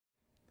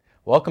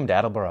Welcome to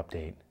Attleboro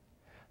Update.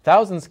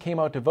 Thousands came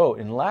out to vote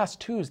in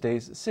last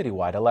Tuesday's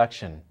citywide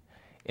election.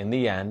 In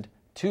the end,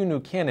 2 new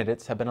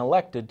candidates have been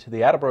elected to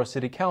the Attleboro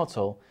City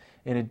Council,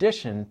 in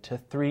addition to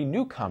 3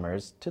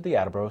 newcomers to the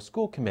Attleboro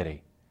School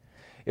Committee.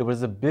 It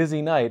was a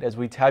busy night as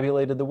we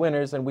tabulated the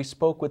winners, and we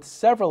spoke with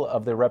several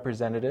of their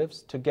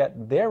representatives to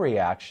get their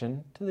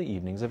reaction to the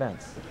evening's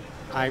events.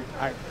 I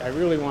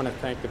really want to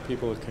thank the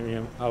people who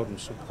came out and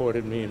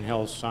supported me and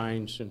held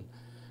signs, and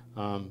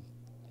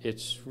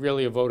it's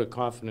really a vote of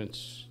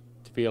confidence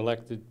to be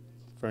elected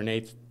for an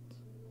 8th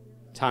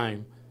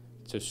time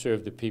to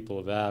serve the people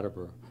of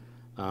Attleboro.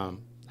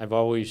 I've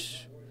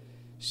always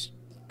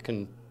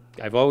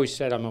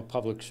said I'm a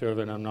public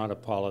servant. I'm not a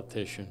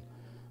politician.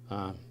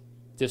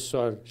 This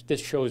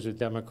shows the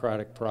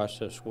democratic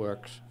process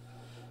works.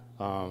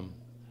 I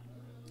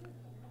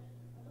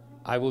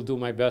will do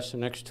my best the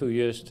next 2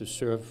 years to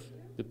serve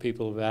the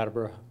people of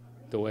Attleboro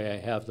the way I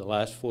have the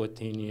last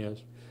 14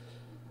 years.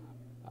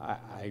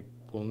 I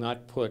will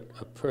not put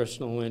a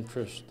personal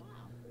interest,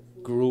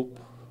 group,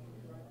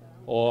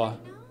 or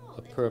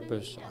a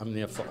purpose. I'm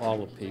there for all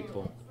the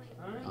people.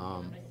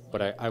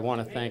 But I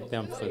want to thank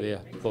them for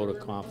their vote of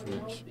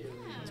confidence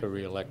to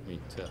re-elect me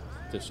to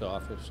this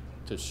office,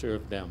 to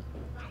serve them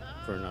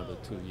for another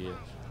 2 years.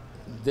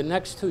 The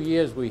next 2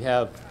 years we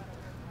have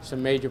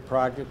some major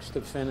projects to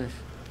finish.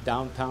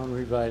 Downtown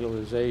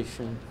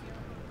revitalization.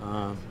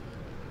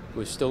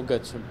 We've still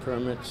got some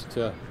permits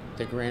to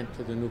grant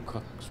to the new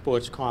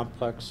sports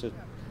complex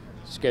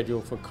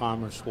scheduled for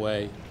Commerce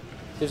Way.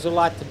 There's a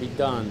lot to be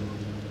done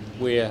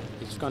where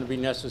it's going to be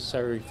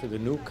necessary for the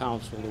new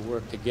council to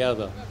work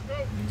together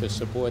to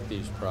support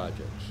these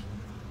projects.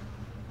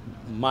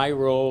 My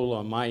role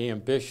or my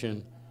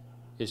ambition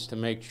is to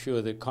make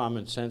sure that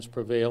common sense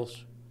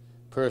prevails,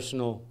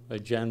 personal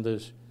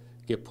agendas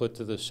get put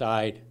to the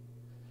side,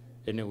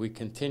 and that we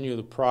continue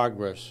the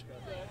progress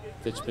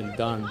that's been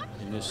done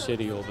in this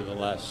city over the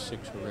last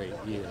 6 or 8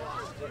 years.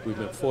 We've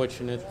been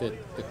fortunate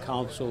that the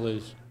council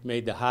has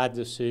made the hard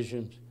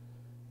decisions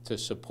to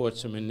support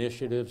some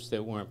initiatives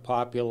that weren't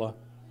popular,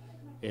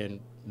 and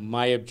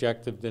my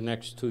objective the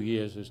next 2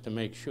 years is to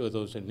make sure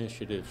those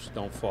initiatives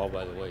don't fall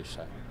by the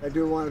wayside. I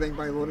do want to thank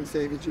my Lord and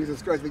Savior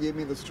Jesus Christ for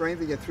giving me the strength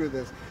to get through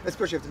this,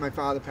 especially after my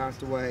father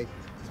passed away.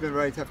 It's been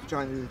very tough to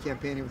try and do the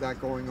campaigning with that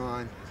going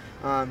on.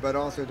 But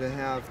also to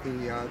have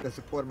the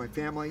support of my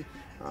family,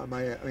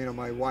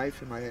 my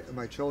wife and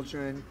my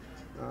children,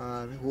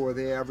 who are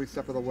there every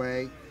step of the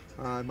way,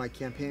 my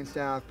campaign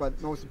staff,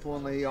 but most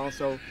importantly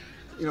also,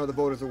 the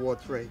voters of Ward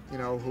 3,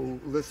 who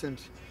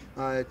listened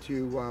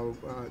to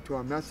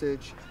our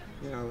message,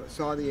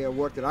 saw the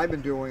work that I've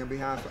been doing on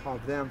behalf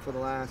of them for the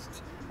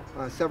last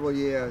several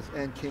years,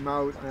 and came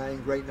out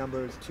in great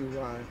numbers to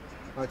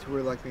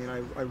re-elect me.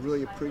 And I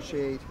really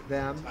appreciate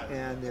them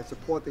and the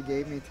support they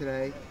gave me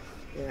today.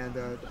 And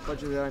the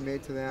pledges that I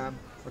made to them,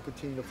 I'll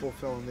continue to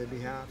fulfill on their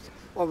behalf.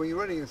 Well, when you're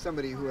running against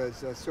somebody who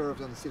has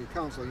served on the city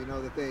council, you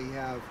know that they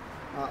have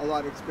a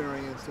lot of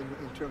experience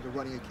in terms of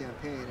running a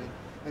campaign,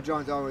 and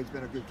John's always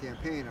been a good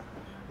campaigner.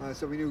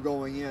 So we knew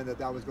going in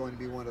that was going to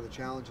be one of the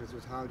challenges,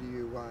 was how do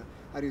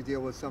you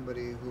deal with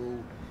somebody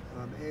who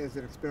is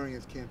an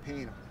experienced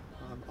campaigner.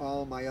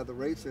 All my other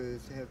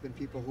races have been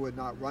people who had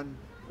not run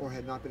or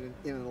had not been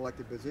in an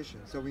elected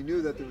position. So we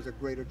knew that there was a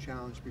greater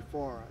challenge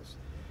before us.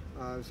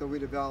 So we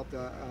developed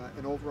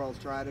an overall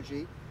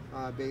strategy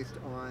based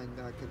on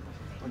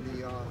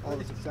all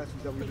the successes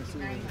that we've been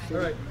seeing in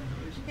the city.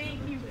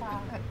 Thank you,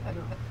 Paul.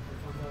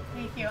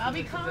 Thank you. I'll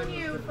be calling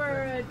you for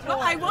a tour. Oh,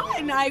 I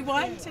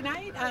won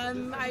tonight.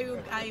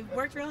 I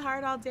worked real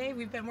hard all day.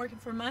 We've been working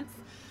for months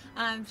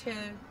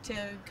to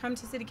come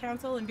to City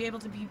Council and be able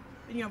to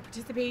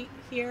participate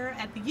here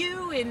at the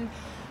U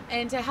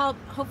and to help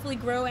hopefully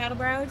grow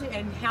Attleboro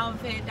and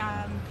have it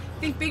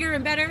think bigger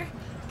and better,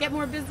 get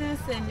more business,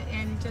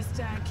 and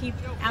just keep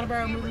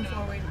Attleboro moving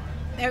forward.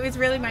 It was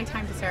really my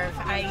time to serve.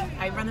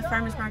 I run the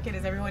farmers market,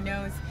 as everyone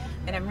knows,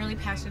 and I'm really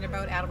passionate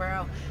about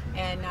Attleboro.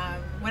 And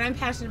when I'm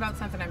passionate about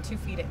something, I'm 2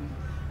 feet in.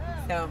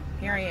 So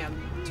here I am,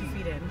 2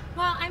 feet in.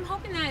 Well, I'm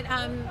hoping that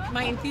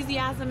my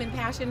enthusiasm and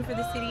passion for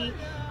the city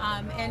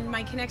and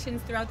my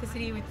connections throughout the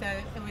city with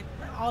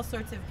all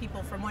sorts of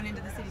people from one end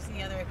of the city to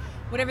the other,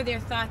 whatever their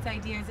thoughts,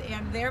 ideas,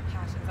 and their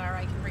passions are,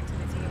 I can bring to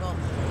the table.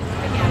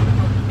 Again,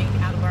 help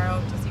make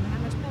Attleboro just